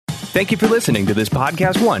Thank you for listening to this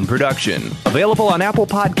Podcast One production. Available on Apple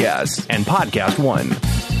Podcasts and Podcast One.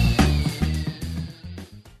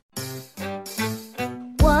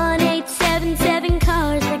 1-877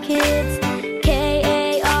 Cars for Kids.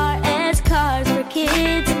 KARS Cars for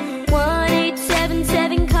Kids.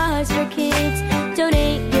 1-877 Cars for Kids.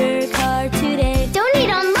 Donate your car today. Donate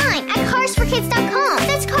online at carsforkids.com.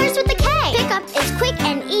 That's cars with a K. Pickup is quick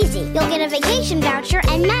and easy. You'll get a vacation voucher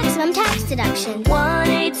and maximum tax deduction.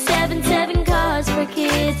 1-877 Cars for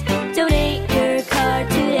Kids. Donate your car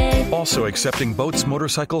today. Also accepting boats,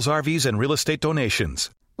 motorcycles, RVs, and real estate donations.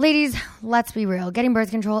 Ladies, let's be real. Getting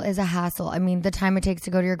birth control is a hassle. I mean, the time it takes to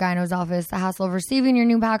go to your gyno's office, the hassle of receiving your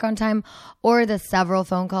new pack on time, or the several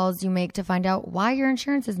phone calls you make to find out why your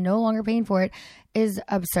insurance is no longer paying for it is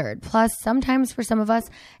absurd. Plus, sometimes for some of us,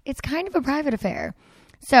 it's kind of a private affair.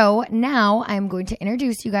 So now I'm going to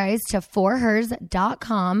introduce you guys to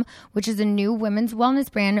forhers.com, which is a new women's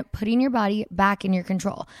wellness brand putting your body back in your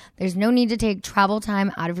control. There's no need to take travel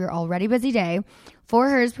time out of your already busy day. For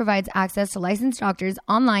Hers provides access to licensed doctors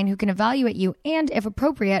online who can evaluate you and, if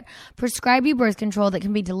appropriate, prescribe you birth control that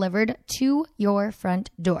can be delivered to your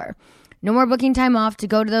front door. No more booking time off to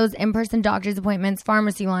go to those in-person doctor's appointments,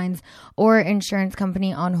 pharmacy lines, or insurance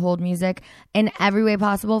company on hold music. In every way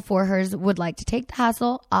possible, For Hers would like to take the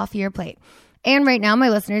hassle off your plate. And right now, my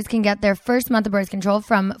listeners can get their first month of birth control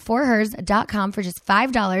from forhers.com for just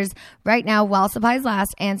 $5 right now while supplies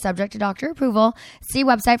last and subject to doctor approval. See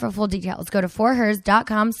website for full details. Go to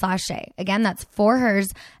forhers.com/Shay. Again, that's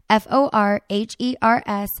forhers,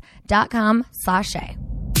 FORHERS.com/Shay.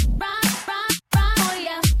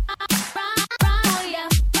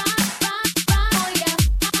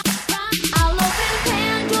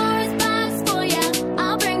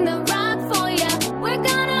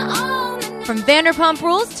 From Vanderpump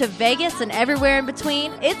Rules to Vegas and everywhere in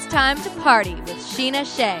between, it's time to party with Sheena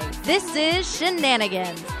Shea. This is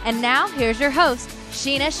Shenanigans. And now, here's your host,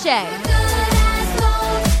 Sheena Shea.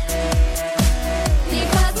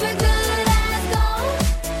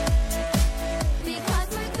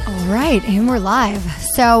 All right, and we're live.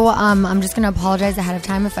 So I'm just going to apologize ahead of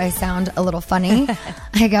time if I sound a little funny.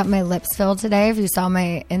 I got my lips filled today, if you saw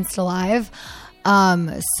my Insta Live.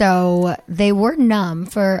 So they were numb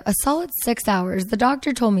for a solid 6 hours. The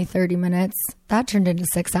doctor told me 30 minutes. That turned into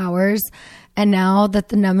 6 hours. And now that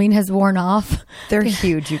the numbing has worn off, they're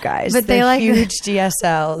huge, you guys. But they're they huge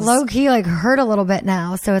DSLs. Low key hurt a little bit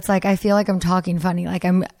now. So it's like I feel like I'm talking funny. Like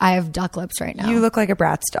I have duck lips right now. You look like a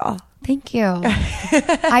Bratz doll. Thank you.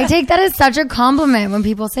 I take that as such a compliment when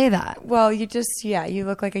people say that. Well, you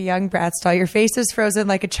look like a young Bratz doll. Your face is frozen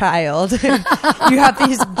like a child. You have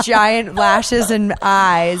these giant lashes and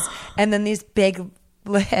eyes, and then these big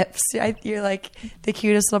lips. You're like the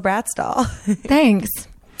cutest little Bratz doll. Thanks.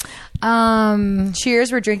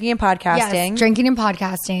 Cheers. We're drinking and podcasting. Yes, drinking and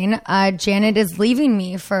podcasting. Janet is leaving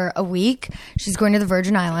me for a week. She's going to the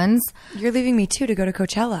Virgin Islands. You're leaving me too to go to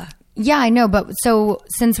Coachella. Yeah, I know. But so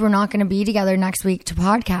since we're not going to be together next week to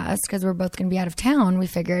podcast because we're both going to be out of town, we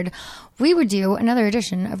figured we would do another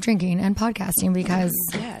edition of drinking and podcasting because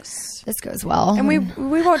this goes well. And we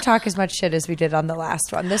won't talk as much shit as we did on the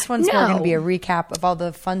last one. This one's more going to be a recap of all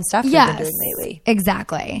the fun stuff we've been doing lately.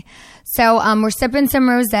 Exactly. So we're sipping some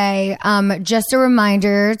rosé. Just a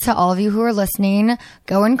reminder to all of you who are listening,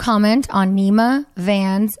 go and comment on Nima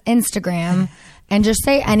Van's Instagram. And just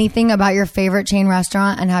say anything about your favorite chain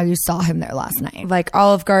restaurant and how you saw him there last night. Like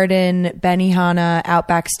Olive Garden, Benihana,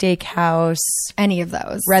 Outback Steakhouse. Any of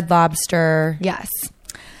those. Red Lobster. Yes.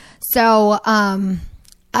 So I,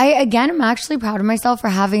 again, am actually proud of myself for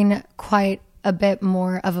having quite a bit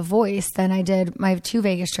more of a voice than I did my 2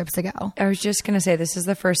 Vegas trips ago. I was just going to say, this is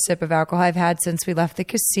the first sip of alcohol I've had since we left the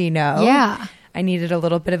casino. Yeah. I needed a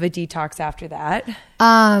little bit of a detox after that.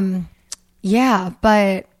 Yeah,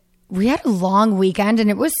 but we had a long weekend and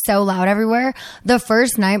it was so loud everywhere. The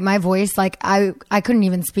first night, my voice, I couldn't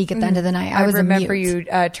even speak at the end of the night. I was remember mute.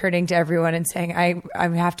 you turning to everyone and saying, I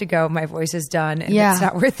have to go. My voice is done. And it's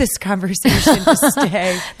not worth this conversation to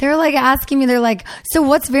stay. They're asking me, they're like, so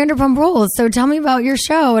what's Vanderpump Rules? So tell me about your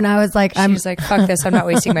show. And I was like, She's like, fuck this. I'm not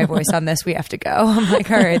wasting my voice on this. We have to go. I'm like,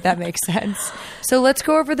 all right, that makes sense. So let's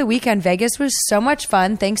go over the weekend. Vegas was so much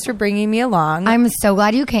fun. Thanks for bringing me along. I'm so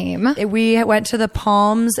glad you came. We went to the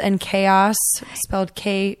Palms and Chaos, spelled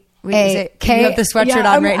K. You have the sweatshirt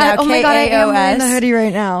on right now. Oh my God, I am wearing the hoodie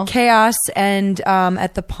right now. Chaos and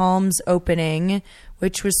at the Palms opening,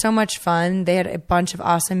 which was so much fun. They had a bunch of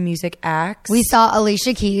awesome music acts. We saw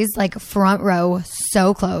Alicia Keys front row,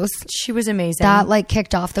 so close. She was amazing. That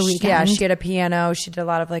kicked off the weekend. Yeah, she had a piano. She did a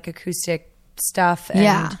lot of acoustic stuff.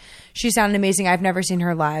 And She sounded amazing. I've never seen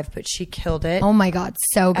her live, but she killed it. Oh my God,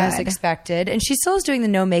 so good. As expected. And she still is doing the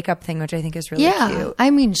no makeup thing, which I think is really cute. I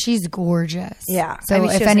mean, she's gorgeous. Yeah. So I mean,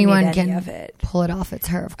 she if doesn't anyone need any can of it. pull it off, it's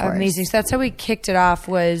her, of course. Amazing. So that's how we kicked it off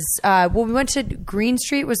was, we went to Green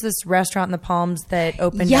Street, was this restaurant in the Palms that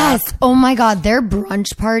opened up. Yes. Oh my God. Their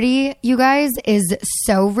brunch party, you guys, is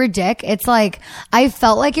so ridiculous. It's like, I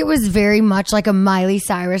felt like it was very much like a Miley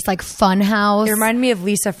Cyrus, like fun house. It reminded me of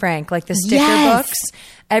Lisa Frank, like the sticker books.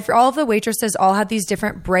 All of the waitresses all had these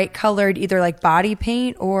different bright colored, either like body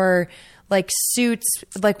paint or like suits.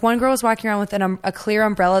 Like one girl was walking around with a clear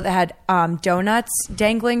umbrella that had donuts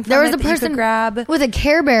dangling from There was it a that you could person grab. with a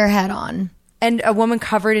Care Bear head on. And a woman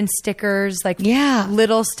covered in stickers, like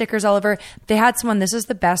little stickers all over. They had someone, this is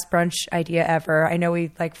the best brunch idea ever. I know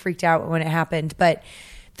we like freaked out when it happened, but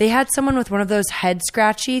they had someone with one of those head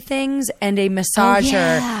scratchy things and a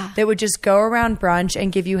massager that would just go around brunch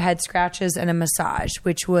and give you head scratches and a massage,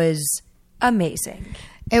 which was amazing.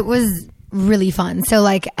 It was really fun. So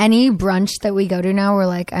like any brunch that we go to now, we're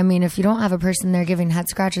like, I mean, if you don't have a person there giving head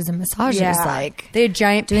scratches and massages, like they had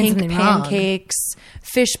giant pink something wrong. pancakes,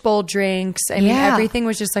 fishbowl drinks. I mean, everything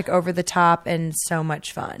was just like over the top and so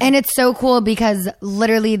much fun. And it's so cool because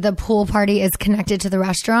literally the pool party is connected to the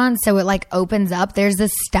restaurant. So it like opens up. There's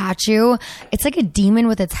this statue. It's like a demon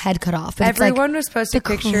with its head cut off. Everyone was posting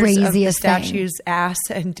pictures of the statue's ass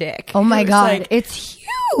and dick. Oh my God. Like, it's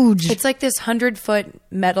huge. It's like this 100-foot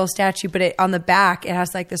metal statue, but on the back, it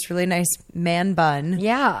has like this really nice man bun.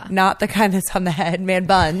 Yeah. Not the kind that's on the head, man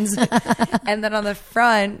buns. And then on the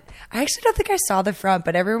front, I actually don't think I saw the front,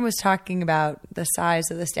 but everyone was talking about the size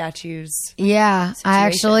of the statues. Yeah. I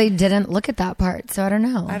actually didn't look at that part, so I don't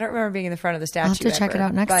know. I don't remember being in the front of the statue. I'll have to check it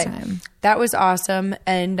out next time. That was awesome.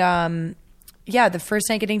 And the first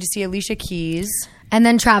night getting to see Alicia Keys. And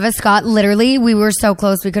then Travis Scott, literally, we were so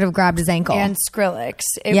close we could have grabbed his ankle. And Skrillex.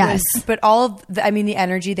 Yes. But all of the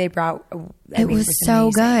energy they brought, it was so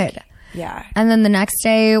amazing. good. Yeah. And then the next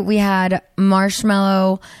day we had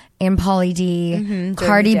Marshmello and Pauly D,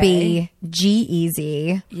 Cardi B,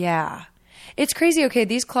 G-Eazy. Yeah. It's crazy. Okay,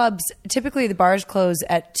 these clubs, typically the bars close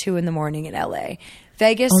at 2 a.m. in LA.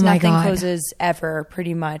 Vegas, nothing closes ever,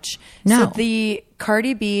 pretty much. No. So the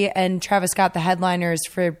Cardi B and Travis Scott, the headliners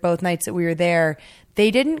for both nights that we were there, they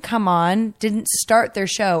didn't start their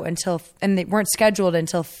show and they weren't scheduled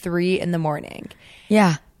until 3 a.m.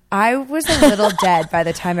 Yeah. I was a little dead by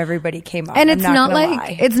the time everybody came on. And it's not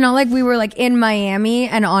like we were like in Miami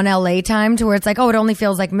and on LA time to where it's like, oh, it only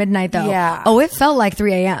feels like midnight though. Yeah. Oh, it felt like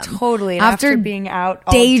 3 a.m. Totally. And after being out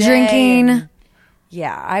all day day drinking.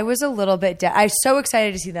 Yeah, I was a little bit dead. I was so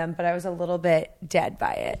excited to see them, but I was a little bit dead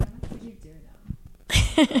by it.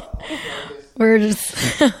 We're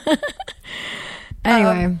just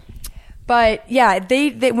anyway. But yeah,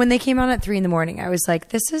 they when they came on at 3 a.m, I was like,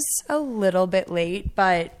 this is a little bit late,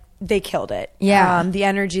 but they killed it. Yeah. The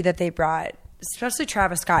energy that they brought, especially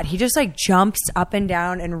Travis Scott, he just like jumps up and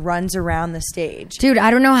down and runs around the stage. Dude, I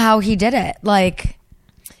don't know how he did it. Like,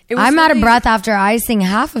 I'm out of breath after I sing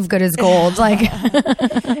half of Good as Gold. Like,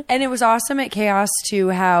 and it was awesome at Chaos too,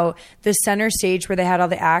 how the center stage where they had all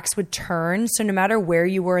the acts would turn. So no matter where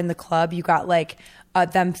you were in the club, you got like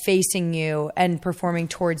them facing you and performing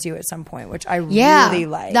towards you at some point, which I really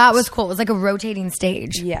liked. That was cool. It was like a rotating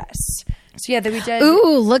stage. Yes. So yeah, that we did.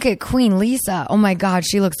 Ooh, look at Queen Lisa. Oh my God,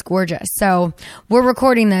 she looks gorgeous. So we're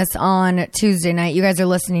recording this on Tuesday night. You guys are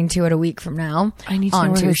listening to it a week from now. I need to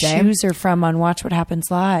know where her shoes are from on Watch What Happens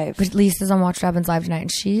Live. But Lisa's on Watch What Happens Live tonight,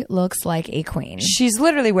 and she looks like a queen. She's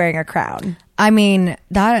literally wearing a crown. I mean,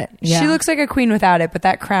 she looks like a queen without it, but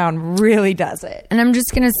that crown really does it. And I'm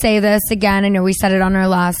just going to say this again. I know we said it on our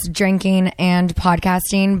last drinking and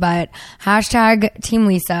podcasting, but hashtag Team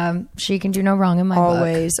Lisa. She can do no wrong in my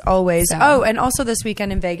book. Always. So. Oh, and also this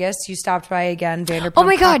weekend in Vegas, you stopped by again, Vanderpump Oh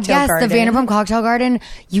my God, Cocktail yes, Garden. the Vanderpump Cocktail Garden.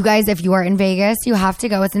 You guys, if you are in Vegas, you have to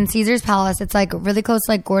go. It's in Caesar's Palace. It's like really close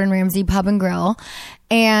to like Gordon Ramsay Pub and Grill.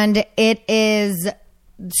 And it is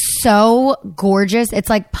so gorgeous. It's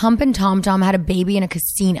like Pump and Tom Tom had a baby in a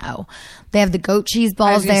casino. They have the goat cheese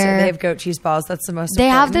balls there. They have goat cheese balls. That's the most They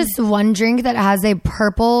important. have this one drink that has a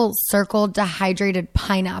purple circled dehydrated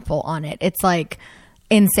pineapple on it. It's like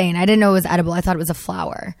insane. I didn't know it was edible. I thought it was a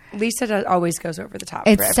flower. Lisa always goes over the top.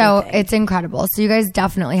 It's incredible. So you guys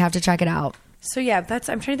definitely have to check it out. So yeah,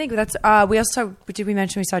 I'm trying to think. We also did we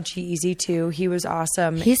mention we saw G-Eazy too? He was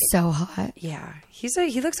awesome. He's so hot. Yeah,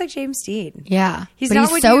 he looks like James Dean. Yeah, he's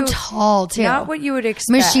so tall too. Not what you would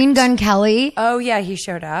expect. Machine Gun Kelly. Oh yeah, he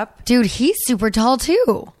showed up. Dude, he's super tall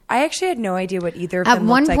too. I actually had no idea what either of At them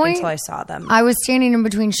one looked like point, until I saw them. I was standing in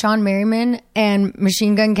between Sean Merriman and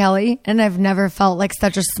Machine Gun Kelly, and I've never felt like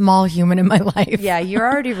such a small human in my life. Yeah, you're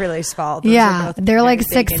already really small. Those Yeah, are both they're like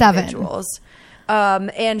very big 6'7". individuals.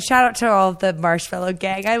 And shout out to all of the Marshmallow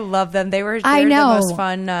Gang. I love them. They were I the know. most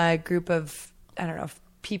fun group of, I don't know,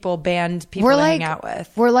 people to We're hang out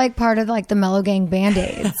with. We're like part of like the Mellow Gang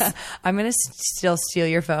Band-Aids. I'm going to still steal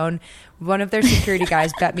your phone. One of their security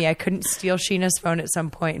guys bet me I couldn't steal Sheena's phone at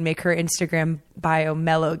some point and make her Instagram bio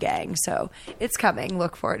Mellow Gang. So it's coming.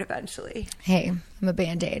 Look for it eventually. Hey, I'm a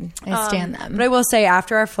Band-Aid. I stand them. But I will say,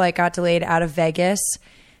 after our flight got delayed out of Vegas,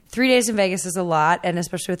 3 days in Vegas is a lot. And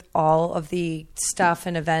especially with all of the stuff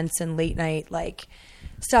and events and late night, like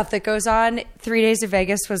stuff that goes on, 3 days of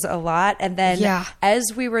Vegas was a lot. And then as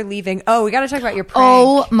we were leaving, we got to talk about your prank.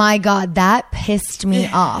 Oh my God, that pissed me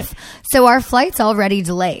off. So our flight's already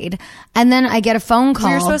delayed. And then I get a phone call.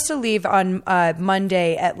 We were supposed to leave on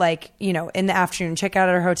Monday at in the afternoon, check out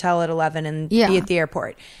at our hotel at 11 and be at the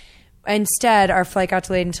airport. Instead, our flight got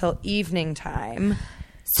delayed until evening time.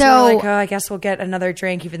 So we're like, I guess we'll get another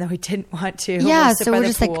drink, even though we didn't want to. Yeah, so we're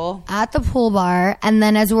just like at the pool bar. And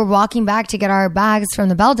then as we're walking back to get our bags from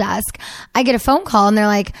the bell desk, I get a phone call and they're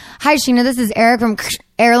like, "Hi, Sheena, this is Eric from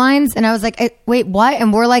Airlines." And I was like, wait, what?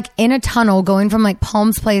 And we're like in a tunnel going from like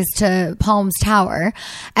Palms Place to Palms Tower.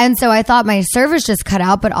 And so I thought my service just cut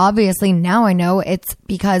out, but obviously now I know it's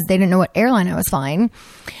because they didn't know what airline I was flying.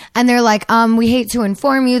 And they're like, we hate to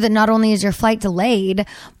inform you that not only is your flight delayed,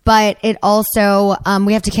 but it also,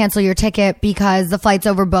 we have to cancel your ticket because the flight's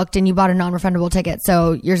overbooked and you bought a non-refundable ticket.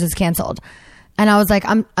 So yours is canceled. And I was like,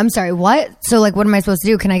 I'm sorry, what? So like, what am I supposed to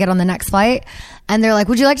do? Can I get on the next flight? And they're like,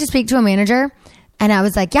 would you like to speak to a manager? And I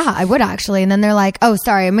was like, yeah, I would actually. And then they're like, oh,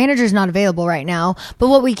 sorry, a manager's not available right now. But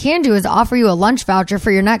what we can do is offer you a lunch voucher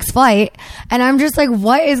for your next flight. And I'm just like,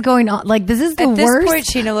 what is going on? Like, this is the worst. At this point,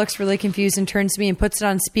 Sheena looks really confused and turns to me and puts it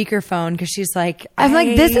on speakerphone because she's like, I'm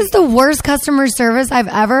like, this is the worst customer service I've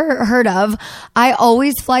ever heard of. I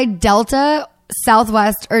always fly Delta,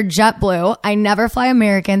 Southwest, or JetBlue. I never fly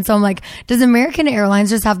American. So I'm like, does American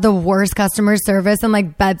Airlines just have the worst customer service and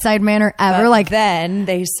like bedside manner ever? But then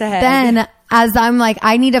they said, as I'm like,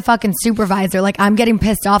 I need a fucking supervisor. Like, I'm getting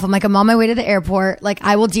pissed off. I'm like, I'm on my way to the airport. Like,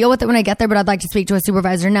 I will deal with it when I get there, but I'd like to speak to a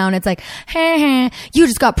supervisor now. And it's like, hey, you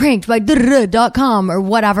just got pranked by .com or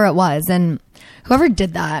whatever it was. And whoever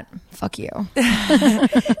did that, fuck you.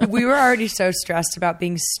 We were already so stressed about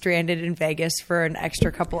being stranded in Vegas for an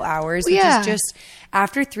extra couple hours. Which is just,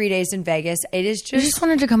 after 3 days in Vegas, it is just, I just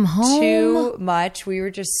wanted to come home. Too much. We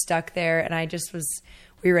were just stuck there and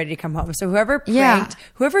we were ready to come home. So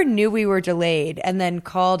whoever knew we were delayed and then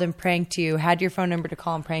called and pranked you, had your phone number to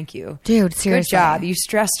call and prank you. Dude, seriously. Good job. You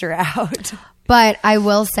stressed her out. But I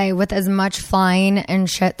will say, with as much flying and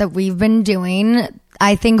shit that we've been doing,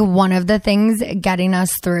 I think one of the things getting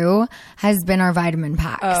us through has been our vitamin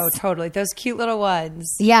packs. Oh, totally. Those cute little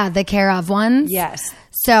ones. Yeah, the Care of ones. Yes.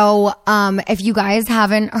 So if you guys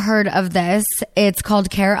haven't heard of this, it's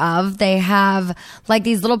called Care of. They have like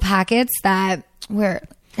these little packets that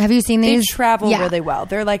have you seen these? They travel really well.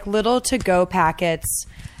 They're like little to-go packets.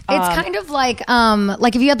 It's kind of like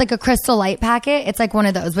if you had like a Crystal Light packet, it's like one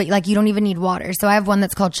of those, but like you don't even need water. So I have one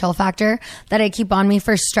that's called Chill Factor that I keep on me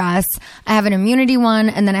for stress. I have an immunity one,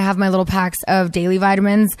 and then I have my little packs of daily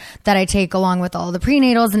vitamins that I take along with all the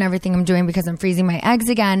prenatals and everything I'm doing because I'm freezing my eggs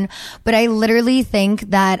again. But I literally think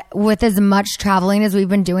that with as much traveling as we've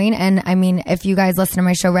been doing, and I mean, if you guys listen to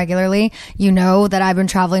my show regularly, you know that I've been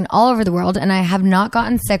traveling all over the world and I have not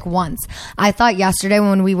gotten sick once. I thought yesterday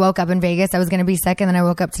when we woke up in Vegas, I was going to be sick, and then I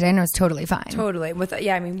woke up today and I was totally fine. Totally.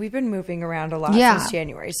 We've been moving around a lot since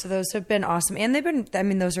January. So those have been awesome. And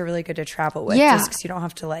those are really good to travel with. Yeah. Just because you don't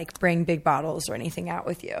have to like bring big bottles or anything out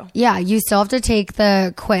with you. Yeah. You still have to take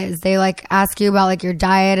the quiz. They like ask you about like your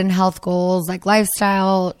diet and health goals, like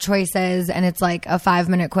lifestyle choices. And it's like a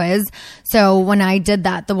 5-minute quiz. So when I did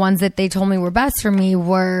that, the ones that they told me were best for me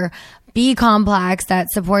were B complex that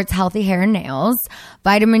supports healthy hair and nails,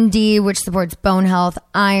 vitamin D, which supports bone health,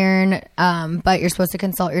 iron, but you're supposed to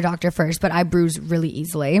consult your doctor first, but I bruise really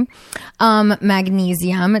easily.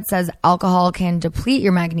 Magnesium, it says alcohol can deplete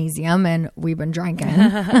your magnesium, and we've been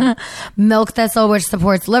drinking. Milk thistle, which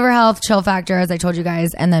supports liver health, Chill Factor, as I told you guys,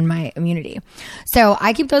 and then my immunity. So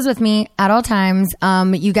I keep those with me at all times.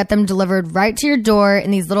 You get them delivered right to your door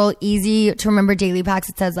in these little easy to remember daily packs.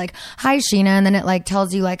 It says like, hi Sheena, and then it like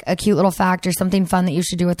tells you like a cute little fact or something fun that you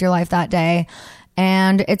should do with your life that day.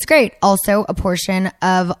 And it's great. Also, a portion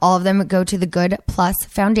of all of them go to the Good Plus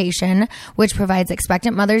Foundation, which provides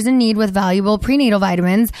expectant mothers in need with valuable prenatal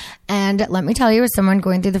vitamins. And let me tell you, as someone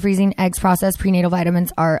going through the freezing eggs process, prenatal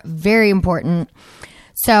vitamins are very important.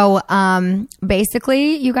 So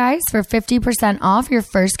basically, you guys, for 50% off your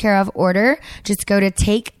first Care Of order, just go to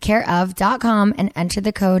takecareof.com and enter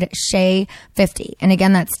the code SHAY50. And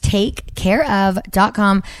again, that's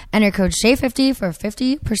takecareof.com. Enter code SHAY50 for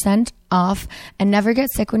 50% off, and never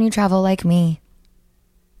get sick when you travel like me.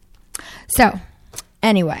 So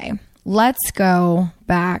anyway, let's go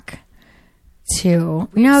back to,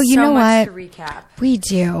 you know what? To recap. We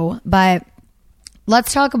do, but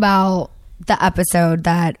let's talk about the episode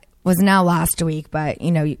that was now last week, but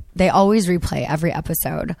they always replay every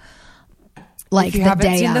episode. Like if you the haven't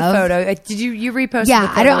day seen of. the photo, did you repost? Yeah,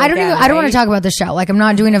 the photo I don't want to talk about the show. Like, I'm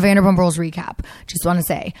not doing a Vanderpump Rules recap. Just want to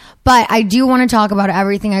say, but I do want to talk about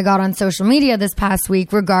everything I got on social media this past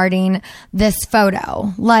week regarding this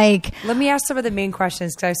photo. Like, let me ask some of the main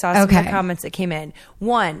questions because I saw some of the comments that came in.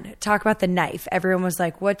 One, talk about the knife. Everyone was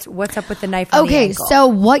like, "What's up with the knife?" On the ankle? So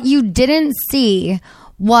what you didn't see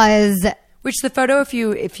was. Which the photo, if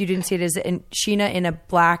you didn't see it, is Sheena in a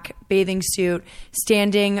black bathing suit,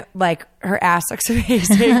 standing, like, her ass looks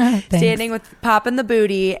amazing, standing with popping the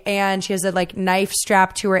booty, and she has a knife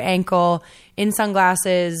strapped to her ankle, in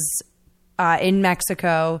sunglasses, in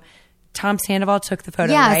Mexico. Tom Sandoval took the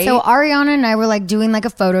photo, right? So Ariana and I were doing a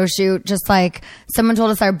photo shoot, just someone told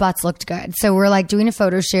us our butts looked good. So we're doing a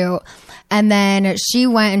photo shoot, and then she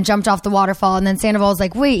went and jumped off the waterfall, and then Sandoval was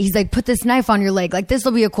like, wait, he's put this knife on your leg. This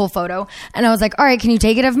will be a cool photo. And I was like, all right, can you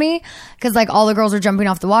take it of me? Because all the girls were jumping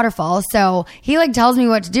off the waterfall. So he tells me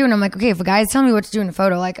what to do, and I'm like, okay, if a guy's telling me what to do in a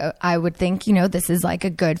photo, I would think, this is a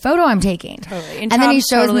good photo I'm taking. Totally. And then he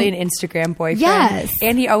shows totally me an Instagram boyfriend. Yes.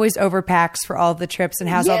 And he always overpacks for all the trips and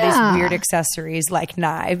has all these weird accessories like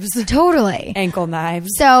knives. Totally. Ankle knives.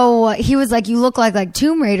 So he was like, you look like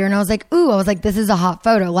Tomb Raider. And I was like, ooh, this is a hot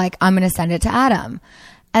photo. I'm going to send it to Adam.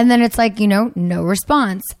 And then it's no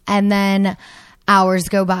response. And then hours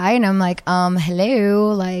go by and I'm like,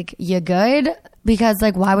 hello, you good? Because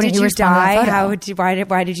why wouldn't you respond to that photo?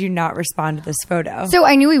 Why did you not respond to this photo? So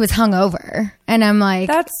I knew he was hungover, and I'm like,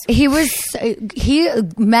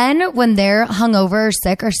 men when they're hungover or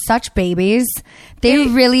sick are such babies. They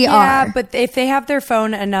really are. Yeah, but if they have their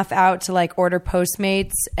phone enough out to order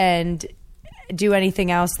Postmates and do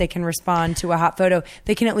anything else, they can respond to a hot photo.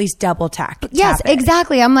 They can at least double tap. Yes,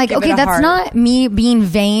 exactly. I'm like, Give okay, that's not me being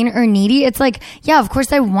vain or needy. It's yeah, of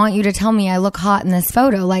course I want you to tell me I look hot in this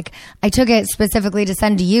photo. I took it specifically to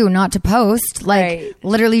send to you, not to post.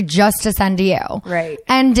 Literally just to send to you. Right.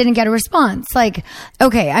 And didn't get a response.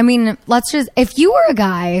 Okay, I mean, if you were a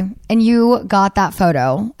guy and you got that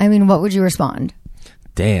photo, I mean, what would you respond?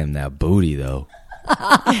 Damn, that booty though.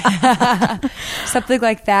 Something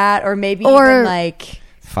like that, or maybe even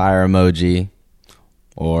fire emoji,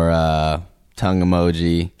 or tongue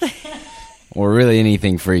emoji, or really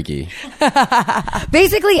anything freaky.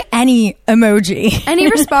 Basically any emoji. Any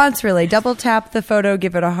response, really. Double tap the photo,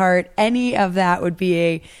 give it a heart. Any of that would be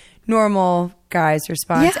a normal guy's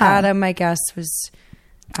response. Yeah. Adam, I guess, was,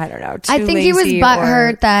 I don't know, too I think he was lazy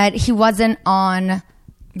butthurt that he wasn't on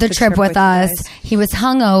the trip with us. He was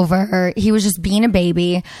hungover. He was just being a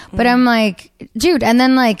baby. But I'm like, dude. And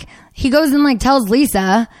then he goes and tells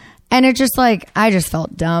Lisa, and it just I just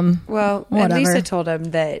felt dumb. Well, whatever. And Lisa told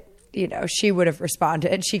him that she would have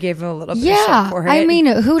responded. She gave him a little bit of shit for it. I mean,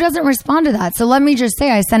 who doesn't respond to that? So let me just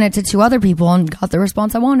say, I sent it to 2 other people and got the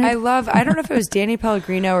response I wanted. I don't know if it was Danny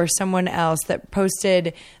Pellegrino or someone else that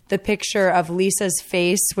posted the picture of Lisa's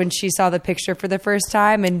face when she saw the picture for the first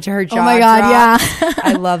time and her jaw Oh my God, dropped.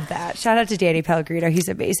 I love that. Shout out to Danny Pellegrino. He's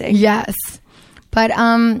amazing. Yes. But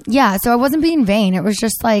yeah, so I wasn't being vain. It was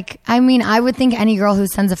just I mean, I would think any girl who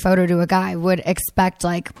sends a photo to a guy would expect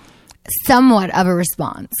somewhat of a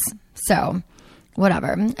response. So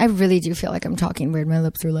whatever. I really do feel like I'm talking weird. My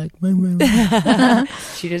lips are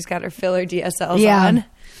She just got her filler DSLs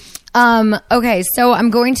on. Okay, so I'm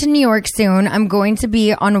going to New York soon. I'm going to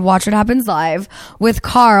be on Watch What Happens Live with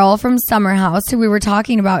Carl from Summer House, who we were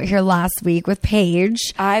talking about here last week with Paige.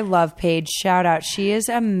 I love Paige. Shout out. She is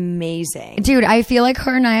amazing. Dude, I feel like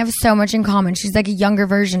her and I have so much in common. She's a younger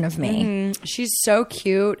version of me. Mm-hmm. She's so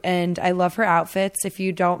cute, and I love her outfits. If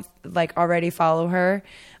you don't already follow her,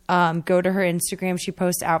 go to her Instagram. She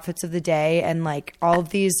posts outfits of the day and all of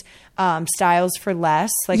these styles for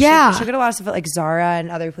less. She'll get a lot of stuff at Zara and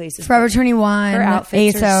other places. Forever 21, her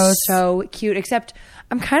outfits ASOS. are so cute. Except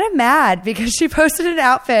I'm kind of mad because she posted an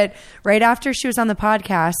outfit right after she was on the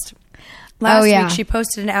podcast last week. She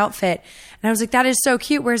posted an outfit, and I was like, "That is so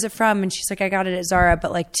cute. Where's it from?" And she's like, "I got it at Zara,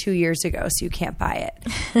 but 2 years ago, so you can't buy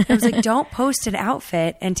it." I was like, "Don't post an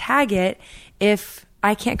outfit and tag it if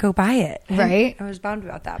I can't go buy it. Right. I was bummed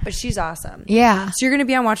about that, but she's awesome. Yeah. So you're going to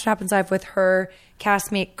be on Watch What Happens Live with her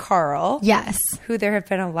castmate Carl. Yes. Who there have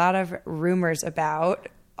been a lot of rumors about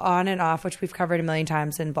on and off, which we've covered a million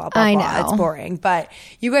times and blah, blah, I blah. know. It's boring. But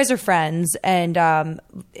you guys are friends, and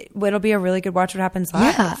it'll be a really good Watch What Happens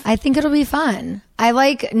Live. Yeah, I think it'll be fun. I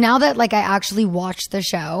like, now that like I actually watched the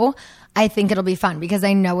show, I think it'll be fun because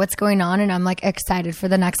I know what's going on and I'm like excited for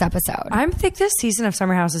the next episode. I think this season of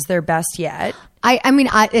Summer House is their best yet. I mean,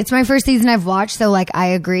 it's my first season I've watched, so like I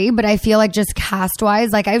agree, but I feel like just cast wise,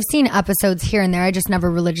 like I've seen episodes here and there. I just never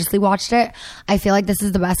religiously watched it. I feel like this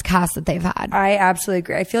is the best cast that they've had. I absolutely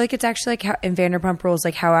agree. I feel like it's actually like how, in Vanderpump Rules,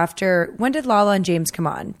 like how after, when did Lala and James come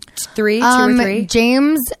on? 2 or 3?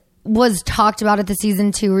 James was talked about at the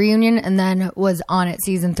season 2 reunion and then was on at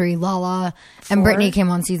season 3. Lala and Brittany came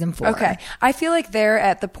on season 4. Okay. I feel like they're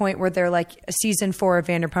at the point where they're like season 4 of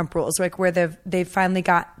Vanderpump Rules, like where they've finally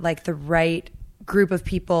got like the right group of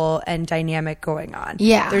people and dynamic going on.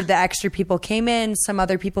 Yeah. The extra people came in. Some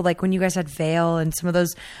other people, like when you guys had Vale and some of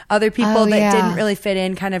those other people that didn't really fit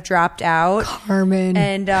in kind of dropped out. Carmen.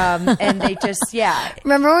 And they just, yeah.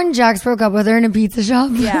 Remember when Jax broke up with her in a pizza shop?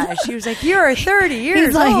 Yeah. She was like, you're 30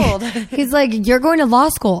 years old. He's like, you're going to law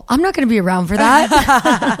school. I'm not going to be around for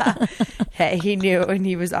that. Hey, he knew and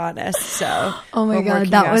he was honest. So, Oh my we're God,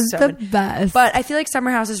 working that out was so the many- best. But I feel like Summer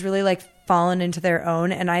House has really like fallen into their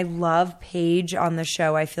own, and I love Paige on the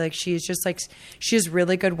show. I feel like she's just like, she has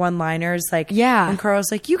really good one-liners. Like, Yeah. when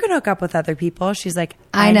Carl's like, you can hook up with other people, she's like,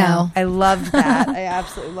 I know. I loved that. I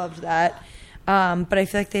absolutely loved that. But I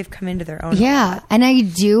feel like they've come into their own. Yeah. And I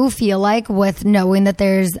do feel like with knowing that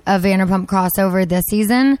there's a Vanderpump crossover this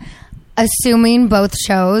season, assuming both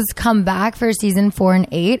shows come back for season 4 and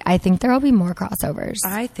 8, I think there will be more crossovers.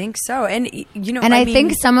 I think so. And you know, and I mean,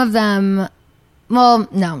 think some of them, well,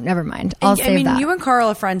 no, never mind. I'll save I mean, that. you and Carl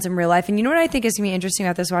are friends in real life, and you know what I think is going to be interesting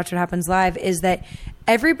about this Watch What Happens Live is that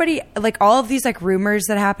everybody, like all of these like rumors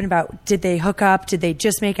that happen about, did they hook up? Did they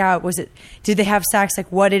just make out? Did they have sex?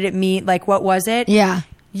 Like, what did it mean? Like, what was it? Yeah.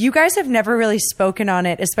 You guys have never really spoken on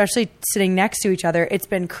it, especially sitting next to each other. It's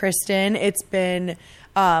been Kristen. It's been,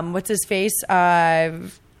 what's his face?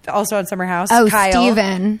 Also on Summer House. Oh, Kyle.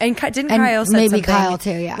 Steven. And didn't And Kyle say maybe something? Kyle too,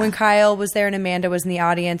 yeah. When Kyle was there and Amanda was in the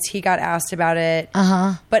audience, he got asked about it.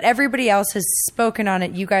 Uh-huh. But everybody else has spoken on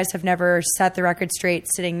it. You guys have never set the record straight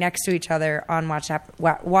sitting next to each other on Watch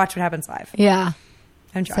What Happens Live. Yeah.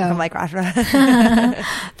 I'm drunk. So- I'm like,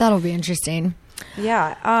 That'll be interesting.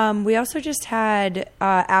 yeah. We also just had,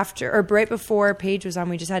 right before Paige was on,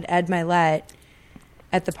 we just had Ed Milet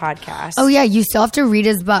at the podcast. Oh, yeah. You still have to read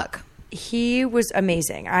his book. He was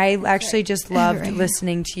amazing. I actually just loved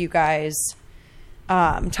listening to you guys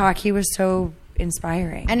talk. He was so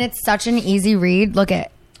inspiring. And it's such an easy read. Look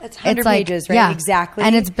at It's 100 pages, right? Yeah, Exactly.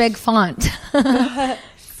 And it's big font.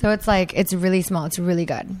 So it's like, it's really small. It's really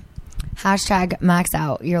good. # max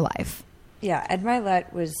out your life. Yeah, Ed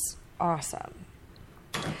Milet was awesome.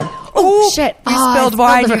 Oh, shit. You Oh, I spilled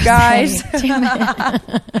wine, the you guys. rosé. Damn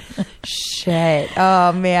it. Shit.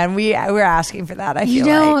 Oh, man. We're asking for that, I feel You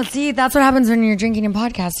know, like. see, that's what happens when you're drinking and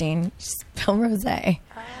podcasting. Spill rosé.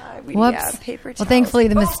 Whoops. Yeah, paper Well, towels. thankfully,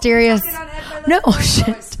 the mysterious. Don't get on Ed Milet. No, Oh, shit.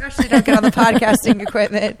 especially don't get on the podcasting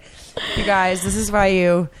equipment. You guys, this is why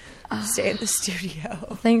you stay in the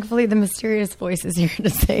studio. Thankfully, the mysterious voice is here to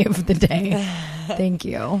save the day. Thank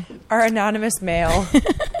you. Our anonymous mail.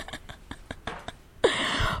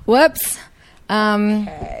 Whoops.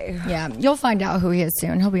 Okay. Yeah, you'll find out who he is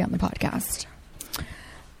soon. He'll be on the podcast.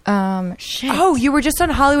 Shit. Oh, you were just on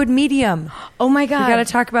Hollywood Medium. Oh my God. We got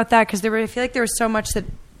to talk about that because I feel like there was so much that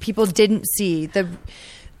people didn't see.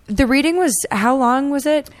 The reading was, how long was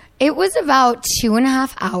it? It was about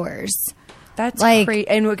 2.5 hours. That's Like- crazy.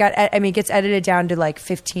 And it gets edited down to like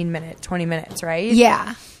 15 minutes, 20 minutes, right?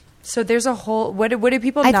 Yeah. So there's a whole, what did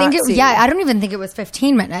people I not think see? I don't even think it was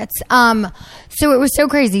 15 minutes. So it was so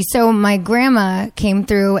crazy. So my grandma came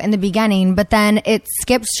through in the beginning, but then it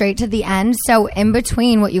skipped straight to the end. So in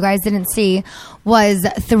between, what you guys didn't see was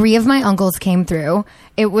 3 of my uncles came through.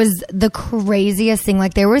 It was the craziest thing.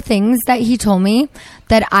 Like there were things that he told me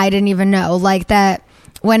that I didn't even know, like that.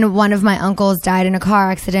 When one of my uncles died in a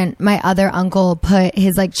car accident, my other uncle put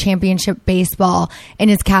his like championship baseball in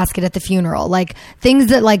his casket at the funeral. Like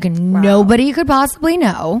things that like nobody could possibly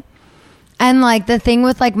know. And like the thing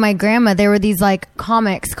with like my grandma, there were these like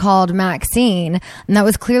comics called Maxine, and that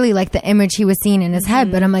was clearly like the image he was seeing in his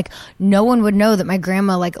head. But I'm like, no one would know that my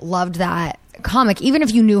grandma like loved that comic. Even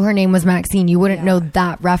if you knew her name was Maxine, you wouldn't know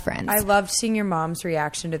that reference. I loved seeing your mom's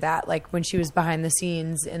reaction to that, like when she was behind the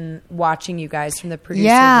scenes and watching you guys from the producer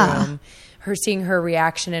room. Her seeing her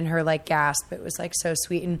reaction and her like gasp, it was like so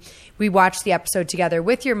sweet. And we watched the episode together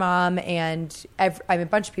with your mom and a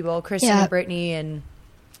bunch of people, Kristen and Brittany and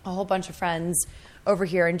a whole bunch of friends over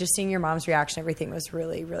here, and just seeing your mom's reaction, everything was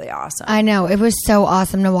really, really awesome. I know. It was so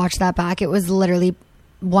awesome to watch that back. It was literally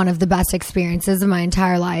one of the best experiences of my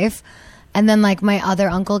entire life. And then like my other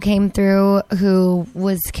uncle came through who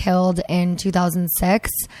was killed in 2006.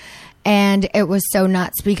 And it was so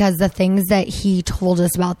nuts because the things that he told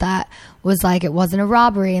us about that was like, it wasn't a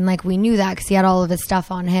robbery. And like, we knew that because he had all of his stuff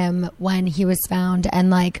on him when he was found. And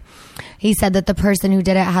like, he said that the person who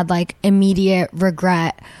did it had like immediate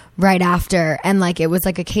regret right after. And like, it was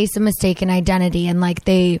like a case of mistaken identity. And like,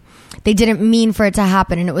 they didn't mean for it to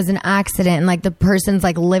happen. And it was an accident. And like, the person's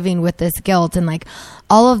like living with this guilt and like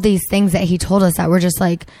all of these things that he told us that were just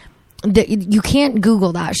like, you can't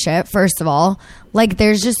Google that shit, first of all. Like,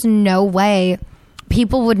 there's just no way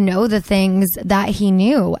people would know the things that he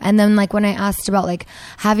knew. And then, like, when I asked about, like,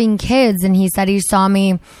 having kids, and he said he saw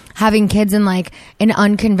me having kids in, like, an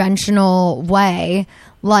unconventional way,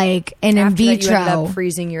 like, in vitro. After that, you ended up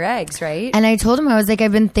freezing your eggs, right? And I told him, I was like,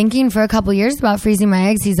 I've been thinking for a couple years about freezing my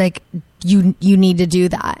eggs. He's like, you need to do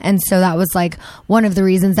that. And so that was like one of the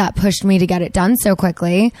reasons that pushed me to get it done so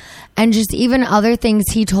quickly. And just even other things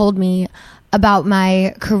he told me about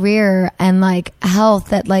my career and like health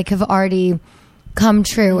that like have already come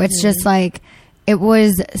true. Mm-hmm. It's just like, it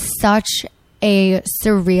was such a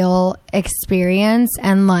surreal experience.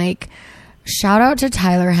 And like, shout out to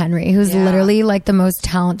Tyler Henry, who's literally like the most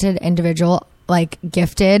talented individual, like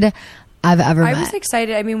gifted I've ever met. I was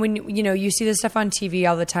excited. I mean, when you see this stuff on TV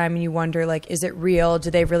all the time and you wonder, like, is it real?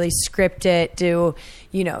 Do they really script it? Do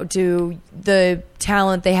the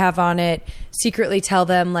talent they have on it secretly tell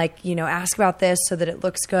them, like, ask about this so that it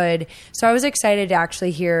looks good? So I was excited to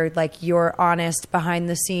actually hear, like, your honest behind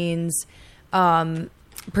the scenes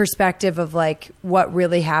perspective of, like, what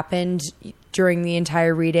really happened during the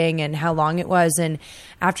entire reading and how long it was. And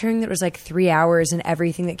after hearing that it was like 3 hours and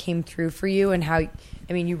everything that came through for you and how,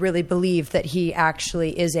 I mean, you really believe that he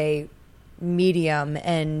actually is a medium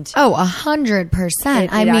and 100%.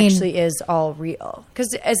 It actually is all real.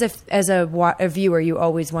 Because as a viewer, you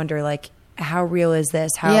always wonder, like, how real is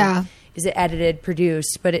this? How is it edited,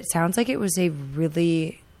 produced? But it sounds like it was a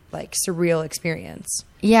really like surreal experience.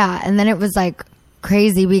 Yeah, and then it was like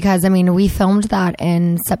crazy because I mean, we filmed that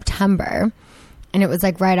in September. And it was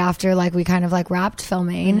like right after like we kind of like wrapped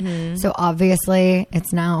filming. Mm-hmm. So obviously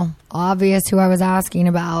it's now obvious who I was asking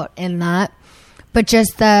about in that. But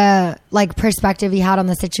just the like perspective he had on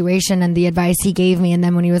the situation and the advice he gave me. And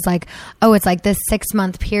then when he was like, oh, it's like this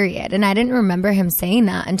 6-month period. And I didn't remember him saying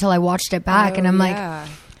that until I watched it back. And I'm like,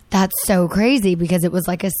 that's so crazy because it was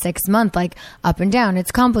like a 6-month, like up and down.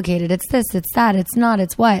 It's complicated. It's this, it's that, it's not,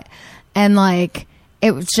 it's what. And like,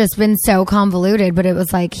 it's just been so convoluted, but it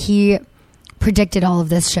was like he predicted all of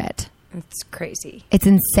this shit. It's crazy. It's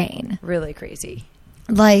insane. Really crazy.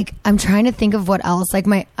 Like, I'm trying to think of what else. Like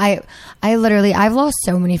I've lost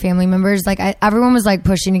so many family members. Like everyone was like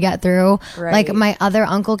pushing to get through. Right. Like my other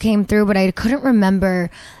uncle came through, but I couldn't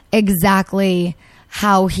remember exactly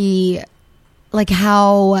how he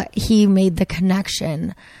made the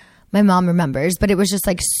connection. My mom remembers, but it was just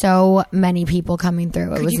like so many people coming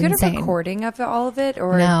through. It was insane. Could you get a recording of all of it?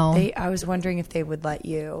 Or no. I was wondering if they would let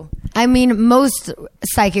you. I mean, most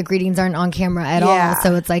psychic readings aren't on camera at all.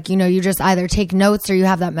 So it's like, you just either take notes or you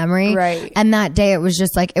have that memory. Right. And that day it was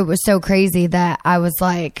just like, it was so crazy that I was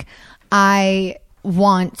like, I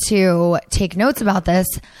want to take notes about this.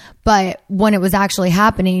 But when it was actually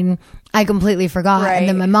happening, I completely forgot. Right. And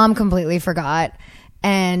then my mom completely forgot.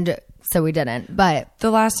 And so we didn't. But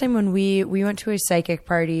the last time when we went to a psychic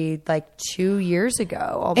party like 2 years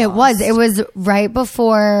ago, almost. It was right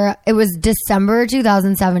before, it was December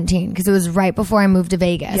 2017 because it was right before I moved to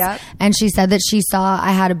Vegas. Yep. And she said that she saw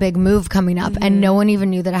I had a big move coming up and no one even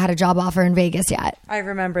knew that I had a job offer in Vegas yet. I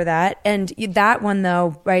remember that. And that one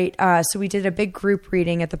though, right? So we did a big group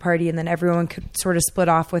reading at the party and then everyone could sort of split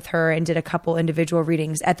off with her and did a couple individual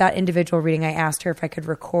readings. At that individual reading, I asked her if I could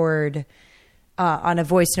record on a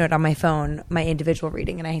voice note on my phone, my individual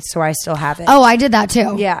reading, and I still have it. Oh, I did that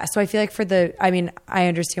too. Yeah, so I feel like I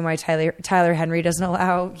understand why Tyler Henry doesn't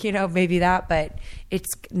allow, maybe that, but it's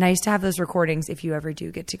nice to have those recordings if you ever do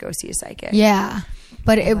get to go see a psychic. Yeah,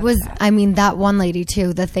 but it was, that one lady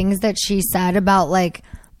too, the things that she said about like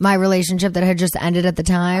my relationship that had just ended at the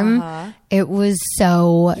time. It was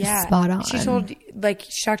so spot on. She told, like,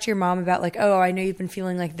 she talked to your mom about, like, oh, I know you've been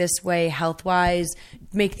feeling like this way health-wise.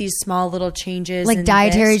 Make these small little changes. Like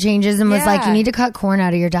dietary changes, and was like, you need to cut corn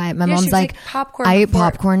out of your diet. My mom's like, popcorn I eat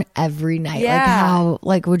popcorn every night. Yeah. Like, how,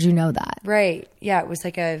 like, would you know that? Right. Yeah, it was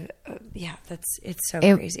like it's so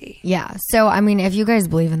crazy. Yeah. So, I mean, if you guys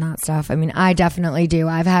believe in that stuff, I mean, I definitely do.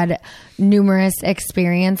 I've had numerous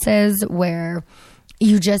experiences where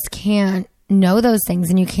you just can't know those things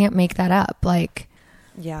and you can't make that up. Like,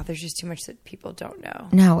 yeah, there's just too much that people don't know.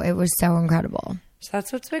 No, it was so incredible. So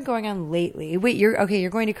that's what's been going on lately. Wait, you're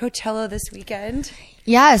going to Coachella this weekend?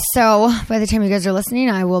 Yeah, so by the time you guys are listening,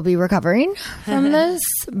 I will be recovering from this.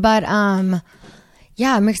 But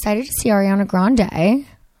yeah, I'm excited to see Ariana Grande.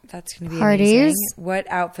 That's going to be Parties. amazing. What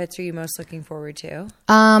outfits are you most looking forward to?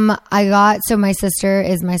 So my sister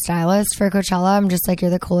is my stylist for Coachella. I'm just like,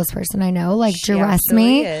 you're the coolest person I know. Like, dress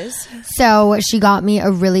me. Is. So she got me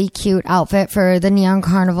a really cute outfit for the Neon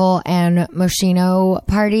Carnival and Moschino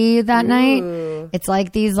party that night. It's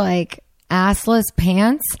like these like assless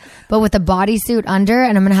pants, but with a bodysuit under,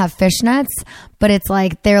 and I'm gonna have fishnets, but it's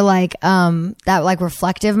like they're like that like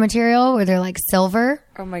reflective material where they're like silver.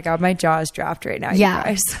 Oh my god, my jaw is dropped right now. Yeah, you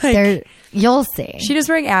guys. Like, you'll see. She just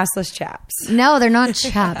wearing assless chaps. No, they're not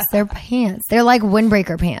chaps. They're pants. They're like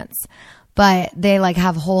windbreaker pants, but they like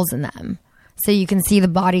have holes in them, so you can see the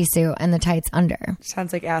bodysuit and the tights under.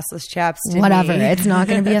 Sounds like assless chaps to Whatever. me. It's not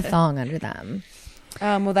going to be a thong under them.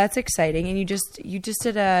 Well, that's exciting. And you just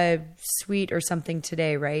did a suite or something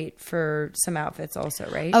today, right? For some outfits also,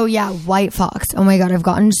 right? Oh yeah, White Fox. Oh my god, I've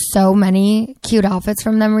gotten so many cute outfits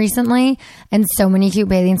from them recently, and so many cute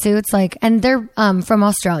bathing suits. Like, and they're from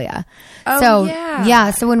Australia. Oh, so yeah.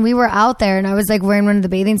 So when we were out there, and I was like wearing one of the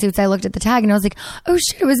bathing suits, I looked at the tag and I was like, oh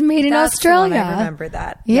shit, it was made in That's Australia. The one, I remember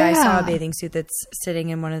that. Yeah, I saw a bathing suit that's sitting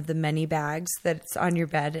in one of the many bags that's on your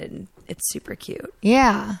bed, and it's super cute.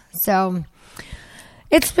 Yeah. So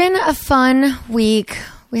it's been a fun week.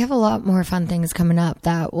 We have a lot more fun things coming up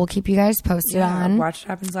that we'll keep you guys posted on. Watch What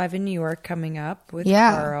Happens Live in New York coming up with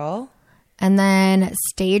Carl. And then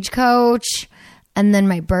Stagecoach. And then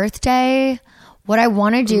my birthday. What I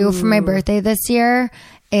want to do for my birthday this year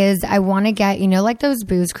is I want to get, like those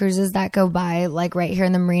booze cruises that go by like right here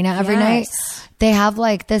in the marina every night. They have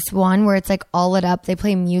like this one where it's like all lit up. They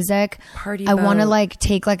play music. I want to like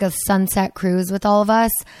take like a sunset cruise with all of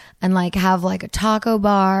us and like have like a taco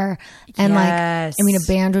bar and like, I mean, a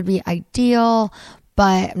band would be ideal,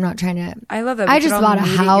 but I'm not trying to. I love that. I just bought a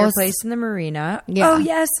house. At your place in the marina. Yeah. Oh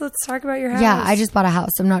yes, let's talk about your house. Yeah, I just bought a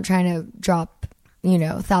house. I'm not trying to drop,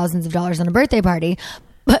 thousands of dollars on a birthday party,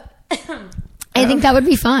 but I think that would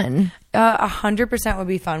be fun. 100% would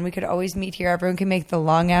be fun. We could always meet here. Everyone can make the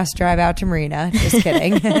long ass drive out to Marina. Just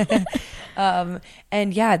kidding.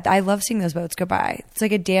 And yeah, I love seeing those boats go by. It's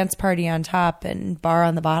like a dance party on top and bar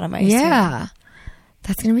on the bottom. I assume. Yeah,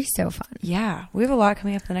 that's gonna be so fun. Yeah, we have a lot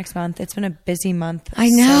coming up the next month. It's been a busy month. I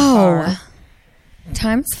know. So far.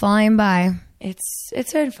 Time's flying by. It's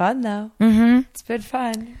been fun though. Mm-hmm. It's been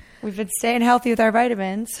fun. We've been staying healthy with our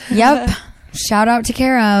vitamins. Yep. Shout out to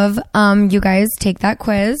Care of. You guys take that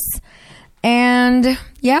quiz. And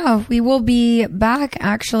yeah, we will be back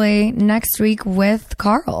actually next week with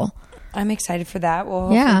Carl. I'm excited for that. We'll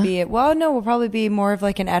hopefully we'll probably be more of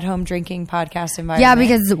like an at-home drinking podcast environment. Yeah,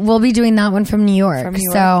 because we'll be doing that one from New York.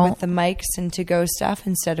 So with the mics and to-go stuff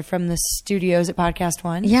instead of from the studios at Podcast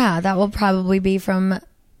One. Yeah, that will probably be from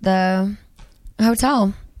the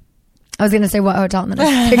hotel. I was going to say what hotel, and then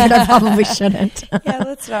I figured I probably shouldn't. Yeah,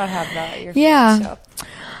 let's not have that at your show.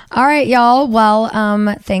 All right, y'all. Well,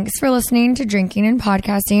 thanks for listening to Drinking and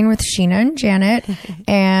Podcasting with Sheena and Janet.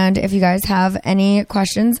 And if you guys have any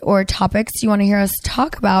questions or topics you want to hear us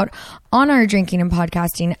talk about on our Drinking and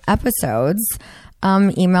Podcasting episodes,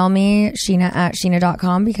 email me,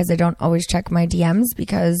 Sheena@Sheena.com, because I don't always check my DMs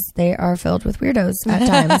because they are filled with weirdos at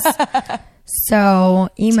times. So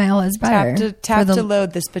email is better. Tap to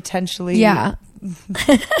load this potentially. Yeah.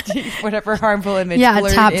 Whatever harmful image. Yeah,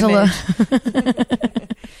 tap to load.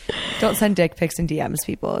 Don't send dick pics and DMs,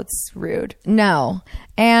 people. It's rude. No.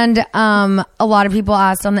 And a lot of people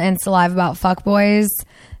asked on the Insta Live about fuckboys.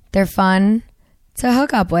 They're fun to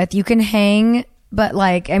hook up with. You can hang, but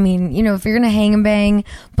like, I mean, if you're going to hang and bang,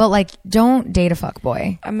 but like, don't date a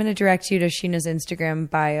fuckboy. I'm going to direct you to Sheena's Instagram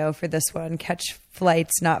bio for this one. Catch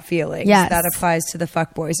flights, not feelings. Yes. That applies to the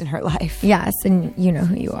fuckboys in her life. Yes, and you know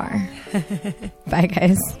who you are. Bye,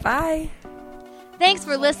 guys. Bye. Thanks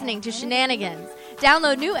for listening to Shenanigans.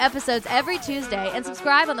 Download new episodes every Tuesday and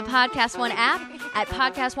subscribe on the Podcast One app at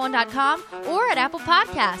podcastone.com or at Apple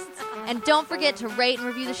Podcasts. And don't forget to rate and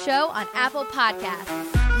review the show on Apple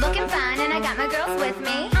Podcasts. Looking fine and I got my girls with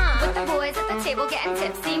me. With the boys at the table getting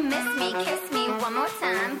tipsy. Miss me, kiss me one more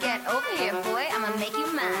time. Get over here, boy, I'ma make you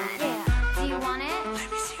mine. Do you want it?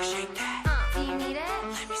 Let me see you shake that. Do you need it?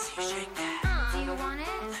 Let me see you shake that. Do you want it?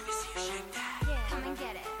 Let me see you shake that. Come and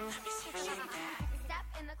get it. Let me see you shake that. Step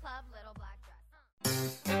in the club, little black dress.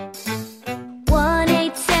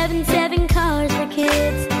 1877 Cars for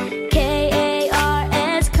Kids.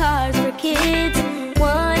 KARS Cars for Kids.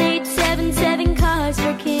 1877 Cars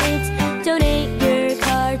for Kids. Donate your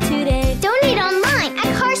car today. Donate online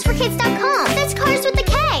at carsforkids.com. That's cars with a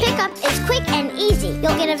K. Pickup is quick and easy.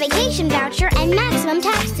 You'll get a vacation voucher and maximum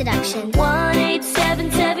tax deduction.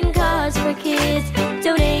 1877 Cars for Kids.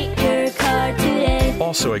 Donate your car today.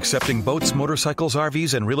 Also accepting boats, motorcycles,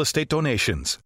 RVs, and real estate donations.